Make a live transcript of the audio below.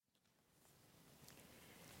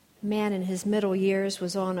man in his middle years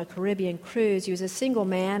was on a Caribbean cruise. He was a single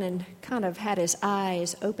man and kind of had his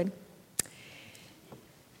eyes open.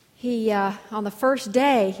 On the first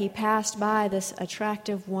day, he passed by this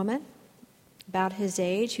attractive woman about his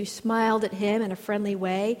age who smiled at him in a friendly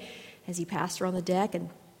way as he passed her on the deck. And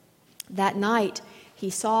that night,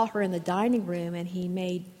 he saw her in the dining room and he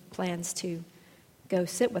made plans to go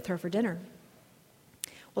sit with her for dinner.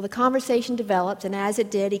 Well, the conversation developed, and as it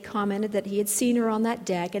did, he commented that he had seen her on that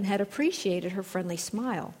deck and had appreciated her friendly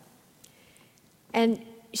smile. And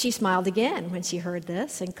she smiled again when she heard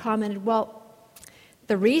this and commented, "Well,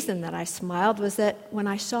 the reason that I smiled was that when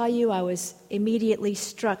I saw you, I was immediately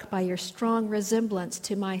struck by your strong resemblance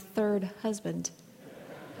to my third husband."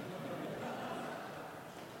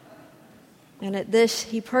 And at this,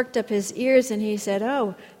 he perked up his ears and he said,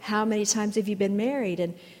 "Oh, how many times have you been married?"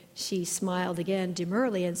 And she smiled again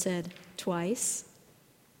demurely and said, "Twice."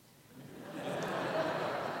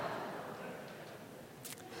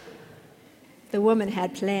 The woman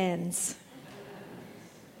had plans.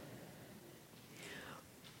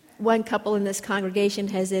 One couple in this congregation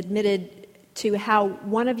has admitted to how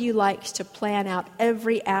one of you likes to plan out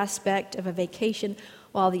every aspect of a vacation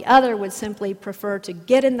while the other would simply prefer to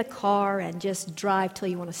get in the car and just drive till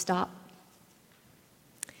you want to stop.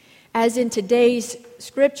 As in today's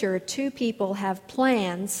scripture, two people have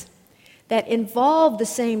plans that involve the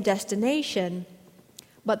same destination,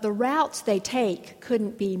 but the routes they take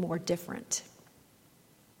couldn't be more different.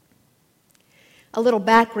 A little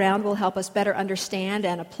background will help us better understand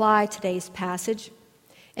and apply today's passage.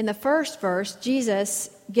 In the first verse, Jesus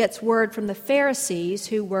gets word from the Pharisees,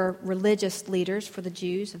 who were religious leaders for the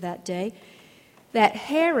Jews of that day, that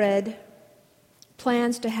Herod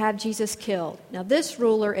plans to have Jesus killed. Now, this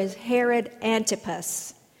ruler is Herod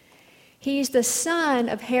Antipas. He's the son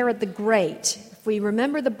of Herod the Great. If we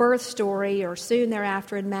remember the birth story, or soon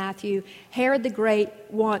thereafter in Matthew, Herod the Great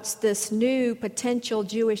wants this new potential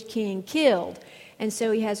Jewish king killed. And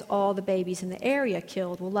so he has all the babies in the area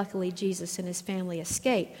killed. Well, luckily, Jesus and his family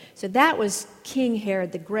escaped. So that was King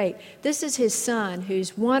Herod the Great. This is his son,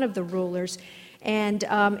 who's one of the rulers, and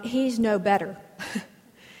he's no better.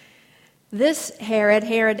 This Herod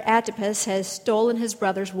Antipas, has stolen his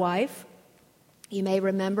brother's wife. You may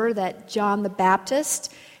remember that John the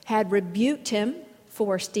Baptist had rebuked him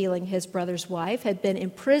for stealing his brother's wife, had been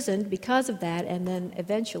imprisoned because of that, and then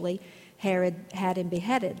eventually Herod had him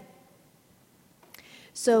beheaded.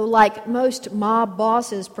 So like most mob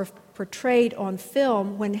bosses portrayed on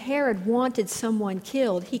film, when Herod wanted someone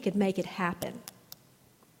killed, he could make it happen.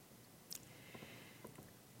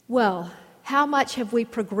 Well, how much have we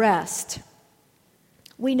progressed?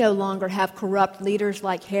 We no longer have corrupt leaders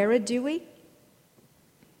like Herod, do we?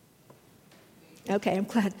 Okay, I'm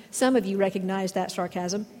glad some of you recognize that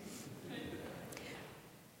sarcasm.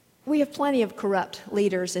 We have plenty of corrupt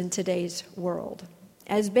leaders in today's world.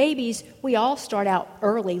 As babies, we all start out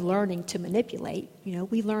early learning to manipulate.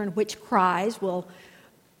 We learn which cries will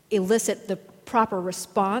elicit the proper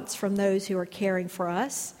response from those who are caring for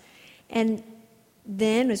us. And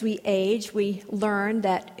then, as we age, we learn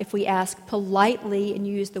that if we ask politely and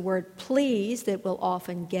use the word please, that we'll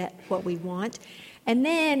often get what we want. And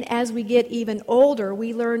then, as we get even older,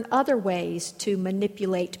 we learn other ways to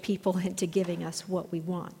manipulate people into giving us what we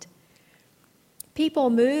want. People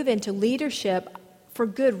move into leadership for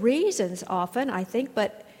good reasons often, I think,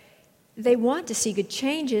 but they want to see good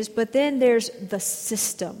changes. But then there's the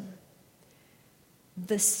system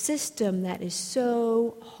that is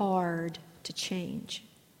so hard to change.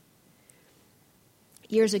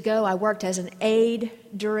 Years ago, I worked as an aide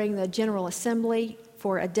during the General Assembly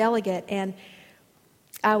for a delegate, and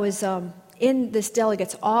I was in this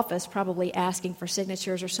delegate's office, probably asking for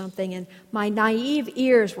signatures or something, and my naive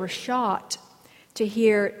ears were shocked to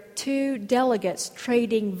hear two delegates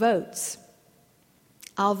trading votes.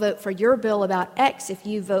 I'll vote for your bill about X if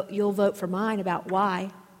you'll vote for mine about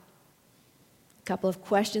Y. A couple of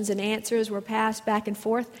questions and answers were passed back and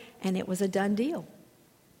forth, and it was a done deal.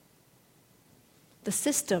 The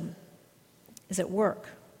system is at work.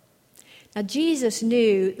 Now, Jesus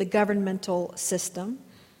knew the governmental system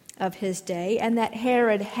of his day and that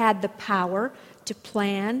Herod had the power to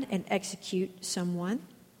plan and execute someone.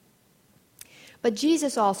 But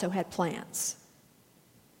Jesus also had plans.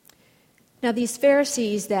 Now, these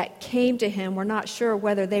Pharisees that came to him were not sure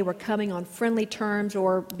whether they were coming on friendly terms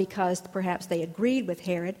or because perhaps they agreed with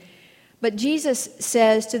Herod. But Jesus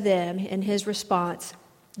says to them in his response,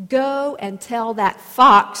 "Go and tell that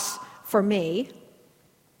fox for me,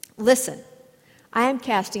 listen, I am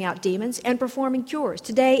casting out demons and performing cures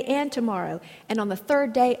today and tomorrow, and on the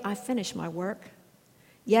third day I finish my work.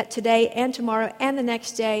 Yet today and tomorrow and the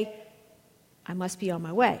next day, I must be on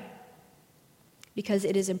my way. Because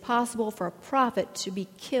it is impossible for a prophet to be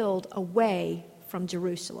killed away from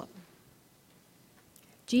Jerusalem.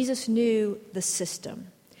 Jesus knew the system,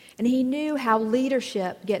 and he knew how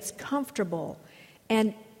leadership gets comfortable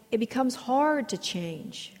and it becomes hard to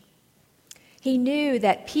change. He knew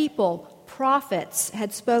that people, prophets,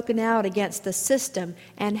 had spoken out against the system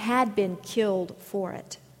and had been killed for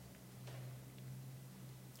it.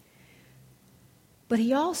 But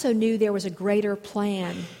he also knew there was a greater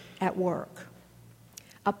plan at work,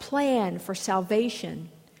 a plan for salvation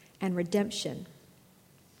and redemption.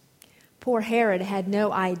 Poor Herod had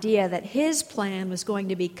no idea that his plan was going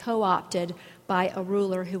to be co-opted by a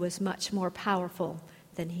ruler who was much more powerful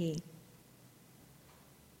than he.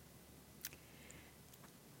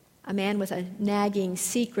 A man with a nagging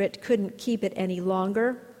secret couldn't keep it any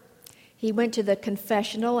longer. He went to the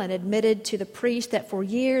confessional and admitted to the priest that for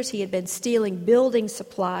years he had been stealing building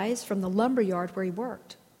supplies from the lumber yard where he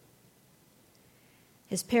worked.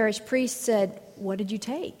 His parish priest said, "What did you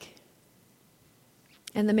take?"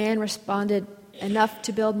 And the man responded, "Enough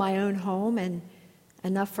to build my own home and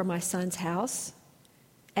enough for my son's house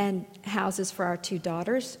and houses for our 2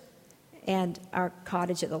 daughters and our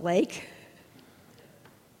cottage at the lake."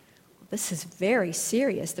 "This is very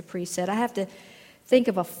serious," the priest said. "I have to think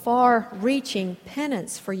of a far-reaching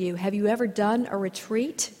penance for you. Have you ever done a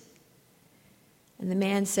retreat?" And the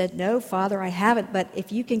man said, "No, Father, I haven't, but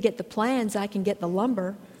if you can get the plans, I can get the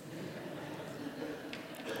lumber."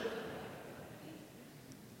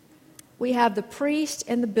 We have the priest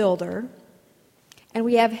and the builder, and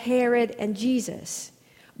we have Herod and Jesus,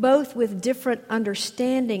 both with different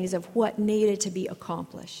understandings of what needed to be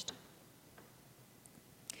accomplished.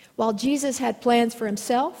 While Jesus had plans for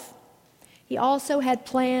himself, he also had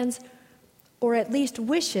plans, or at least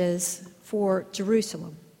wishes, for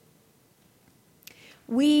Jerusalem.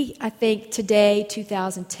 We, I think, today,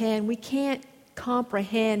 2010, we can't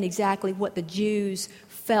comprehend exactly what the Jews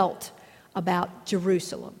felt about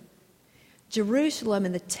Jerusalem. Jerusalem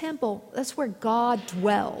and the temple, that's where God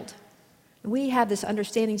dwelled. We have this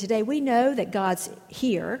understanding today. We know that God's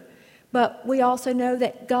here, but we also know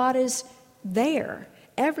that God is there,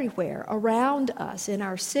 everywhere, around us, in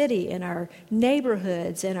our city, in our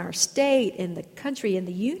neighborhoods, in our state, in the country, in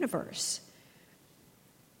the universe.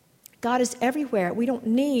 God is everywhere. We don't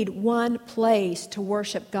need one place to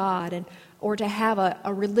worship God or to have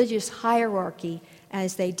a religious hierarchy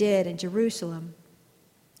as they did in Jerusalem.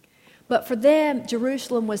 But for them,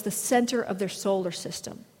 Jerusalem was the center of their solar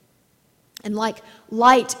system. And like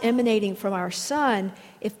light emanating from our sun,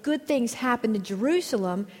 if good things happened in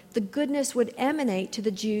Jerusalem, the goodness would emanate to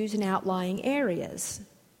the Jews in outlying areas.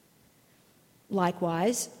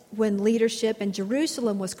 Likewise, when leadership in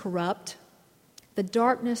Jerusalem was corrupt, the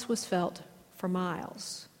darkness was felt for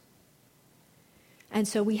miles. And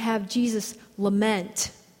so we have Jesus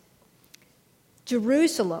lament.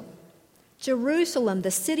 Jerusalem, Jerusalem, the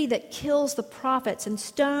city that kills the prophets and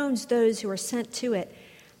stones those who are sent to it.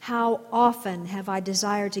 How often have I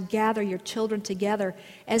desired to gather your children together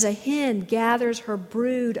as a hen gathers her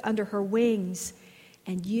brood under her wings,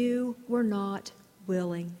 and you were not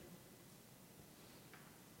willing.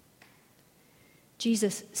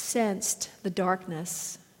 Jesus sensed the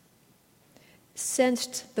darkness,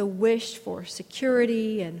 sensed the wish for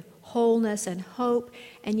security and wholeness and hope,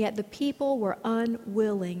 and yet the people were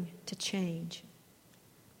unwilling to change.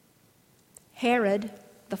 Herod,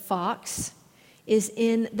 the fox, is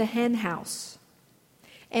in the hen house.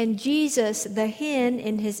 And Jesus, the hen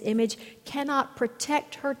in his image, cannot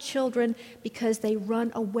protect her children because they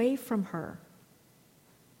run away from her.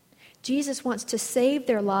 Jesus wants to save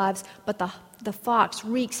their lives, but the fox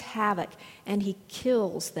wreaks havoc and he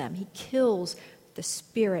kills them. He kills the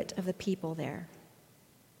spirit of the people there.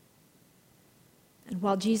 And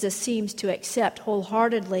while Jesus seems to accept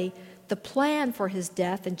wholeheartedly the plan for his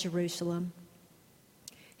death in Jerusalem,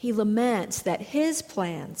 he laments that his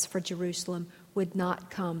plans for Jerusalem would not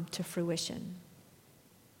come to fruition.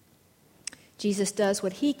 Jesus does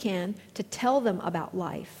what he can to tell them about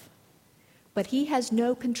life, but he has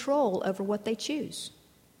no control over what they choose.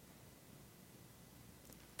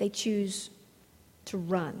 They choose to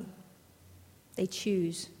run. They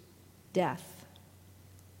choose death.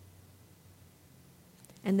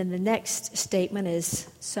 And then the next statement is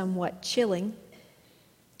somewhat chilling.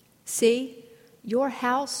 See, your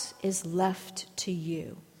house is left to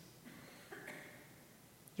you.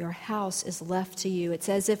 Your house is left to you. It's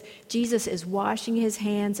as if Jesus is washing his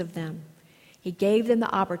hands of them. He gave them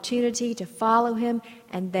the opportunity to follow him,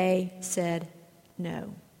 and they said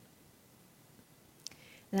no.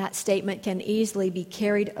 That statement can easily be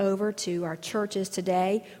carried over to our churches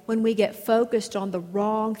today when we get focused on the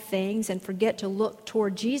wrong things and forget to look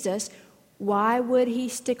toward Jesus. Why would he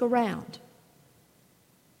stick around?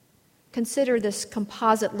 Consider this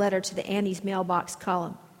composite letter to the Annie's mailbox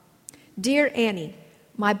column. Dear Annie,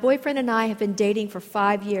 my boyfriend and I have been dating for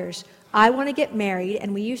 5 years. I want to get married,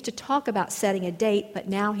 and we used to talk about setting a date, but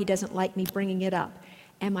now he doesn't like me bringing it up.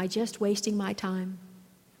 Am I just wasting my time?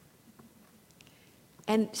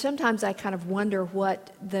 And sometimes I kind of wonder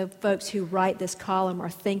what the folks who write this column are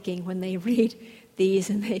thinking when they read these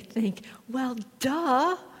and they think, well,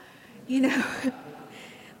 duh,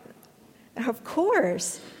 Of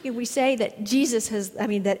course. We say that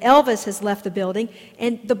that Elvis has left the building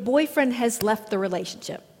and the boyfriend has left the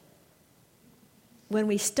relationship. When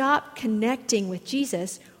we stop connecting with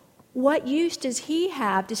Jesus, what use does he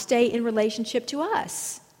have to stay in relationship to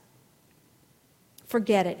us?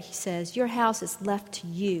 Forget it, he says. Your house is left to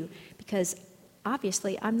you because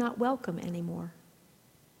obviously I'm not welcome anymore.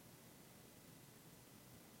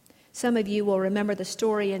 Some of you will remember the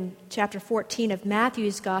story in chapter 14 of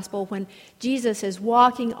Matthew's Gospel when Jesus is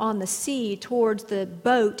walking on the sea towards the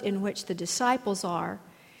boat in which the disciples are.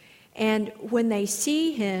 And when they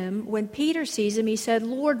see him, when Peter sees him, he said,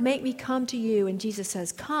 Lord, make me come to you. And Jesus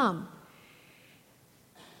says, come.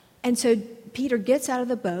 And so Peter gets out of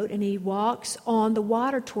the boat and he walks on the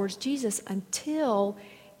water towards Jesus until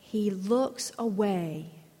he looks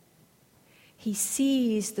away. He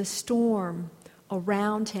sees the storm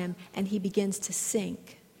around him and he begins to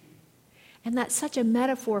sink. And that's such a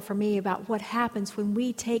metaphor for me about what happens when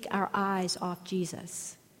we take our eyes off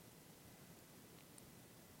Jesus.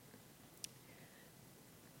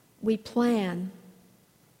 We plan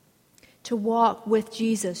to walk with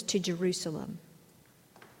Jesus to Jerusalem.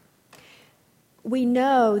 We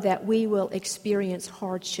know that we will experience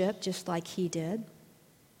hardship just like he did.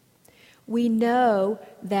 We know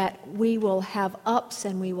that we will have ups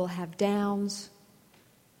and we will have downs.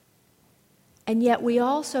 And yet we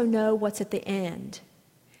also know what's at the end.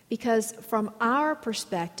 Because from our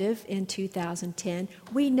perspective in 2010,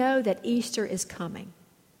 we know that Easter is coming.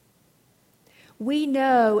 We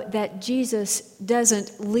know that Jesus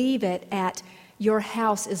doesn't leave it at your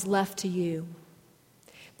house is left to you.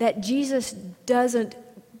 That Jesus doesn't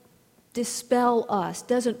dispel us,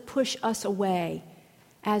 doesn't push us away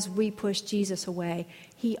as we push Jesus away.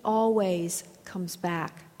 He always comes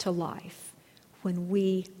back to life when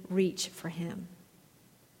we reach for him.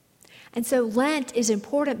 And so Lent is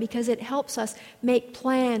important because it helps us make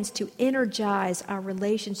plans to energize our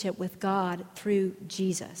relationship with God through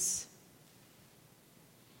Jesus.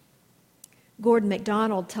 Gordon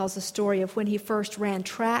MacDonald tells the story of when he first ran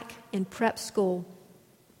track in prep school.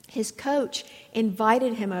 His coach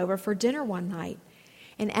invited him over for dinner one night.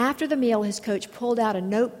 And after the meal, his coach pulled out a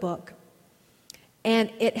notebook,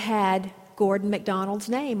 and it had Gordon MacDonald's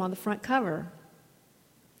name on the front cover.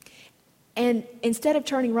 And instead of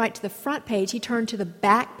turning right to the front page, he turned to the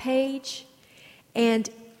back page, and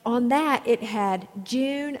on that it had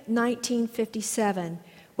June 1957,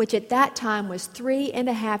 which at that time was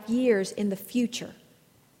 3.5 years in the future.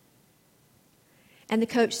 And the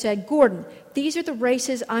coach said, Gordon, these are the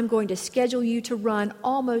races I'm going to schedule you to run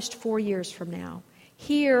almost 4 years from now.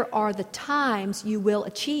 Here are the times you will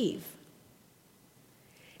achieve.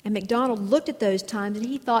 And MacDonald looked at those times and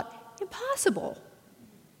he thought, impossible.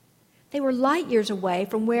 They were light years away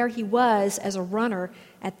from where he was as a runner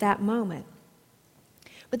at that moment.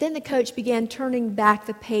 But then the coach began turning back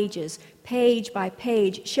the pages, page by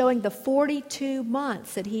page, showing the 42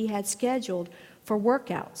 months that he had scheduled for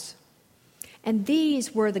workouts. And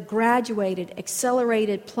these were the graduated,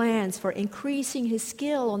 accelerated plans for increasing his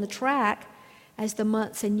skill on the track as the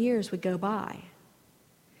months and years would go by.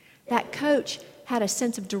 That coach had a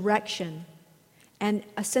sense of direction and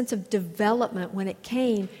a sense of development when it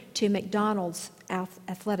came to MacDonald's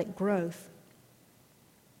athletic growth.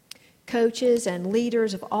 Coaches and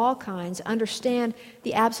leaders of all kinds understand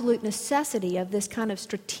the absolute necessity of this kind of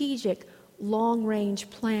strategic,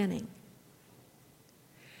 long-range planning.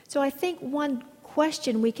 So I think one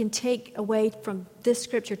question we can take away from this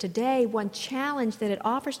scripture today, one challenge that it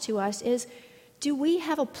offers to us is, do we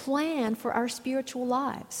have a plan for our spiritual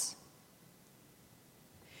lives?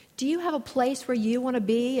 Do you have a place where you want to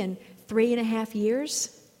be in 3.5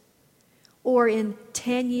 years? Or in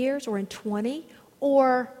 10 years? Or in 20?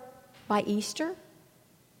 Or by Easter?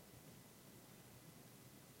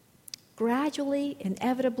 Gradually,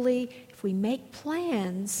 inevitably, if we make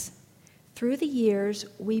plans through the years,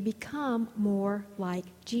 we become more like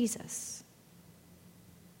Jesus.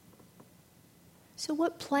 So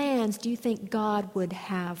what plans do you think God would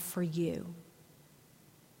have for you?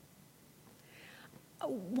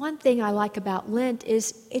 one thing I like about Lent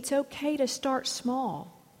is it's okay to start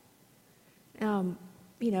small.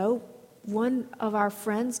 One of our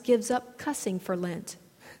friends gives up cussing for Lent.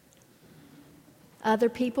 Other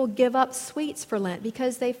people give up sweets for Lent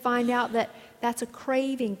because they find out that that's a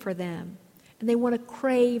craving for them, and they want to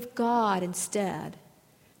crave God instead.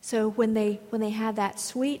 So when they have that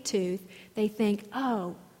sweet tooth, they think,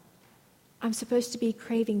 oh, I'm supposed to be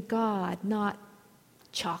craving God, not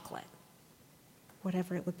chocolate,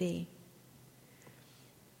 whatever it would be.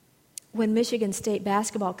 When Michigan State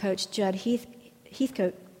basketball coach Judd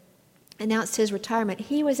Heathcote announced his retirement,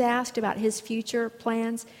 he was asked about his future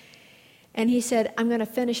plans, and he said, I'm going to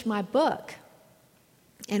finish my book.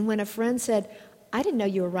 And when a friend said, I didn't know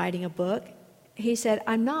you were writing a book, he said,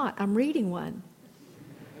 I'm not, I'm reading one.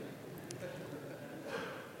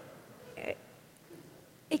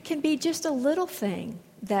 It can be just a little thing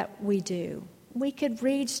that we do. We could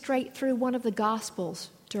read straight through one of the Gospels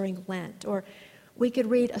during Lent, or we could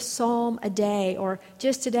read a psalm a day, or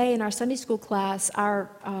just today in our Sunday school class, our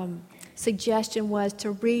suggestion was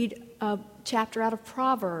to read a chapter out of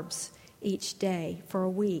Proverbs each day for a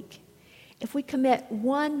week. If we commit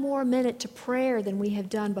one more minute to prayer than we have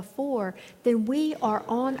done before, then we are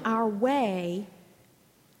on our way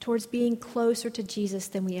towards being closer to Jesus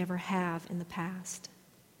than we ever have in the past.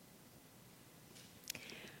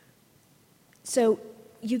 So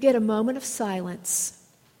you get a moment of silence.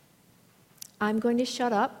 I'm going to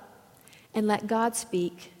shut up and let God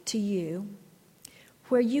speak to you,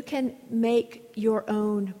 where you can make your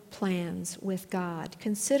own plans with God.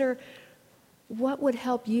 Consider what would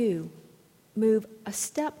help you move a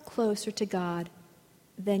step closer to God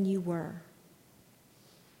than you were.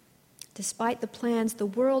 Despite the plans the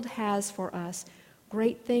world has for us,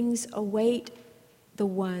 great things await the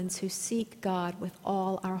ones who seek God with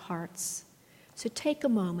all our hearts. So take a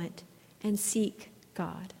moment and seek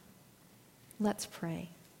God. Let's pray.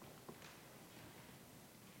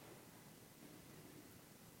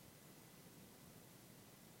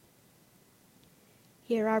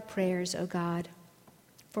 Hear our prayers, O God,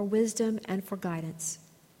 for wisdom and for guidance.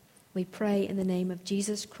 We pray in the name of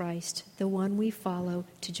Jesus Christ, the one we follow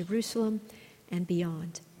to Jerusalem and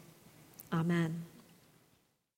beyond. Amen.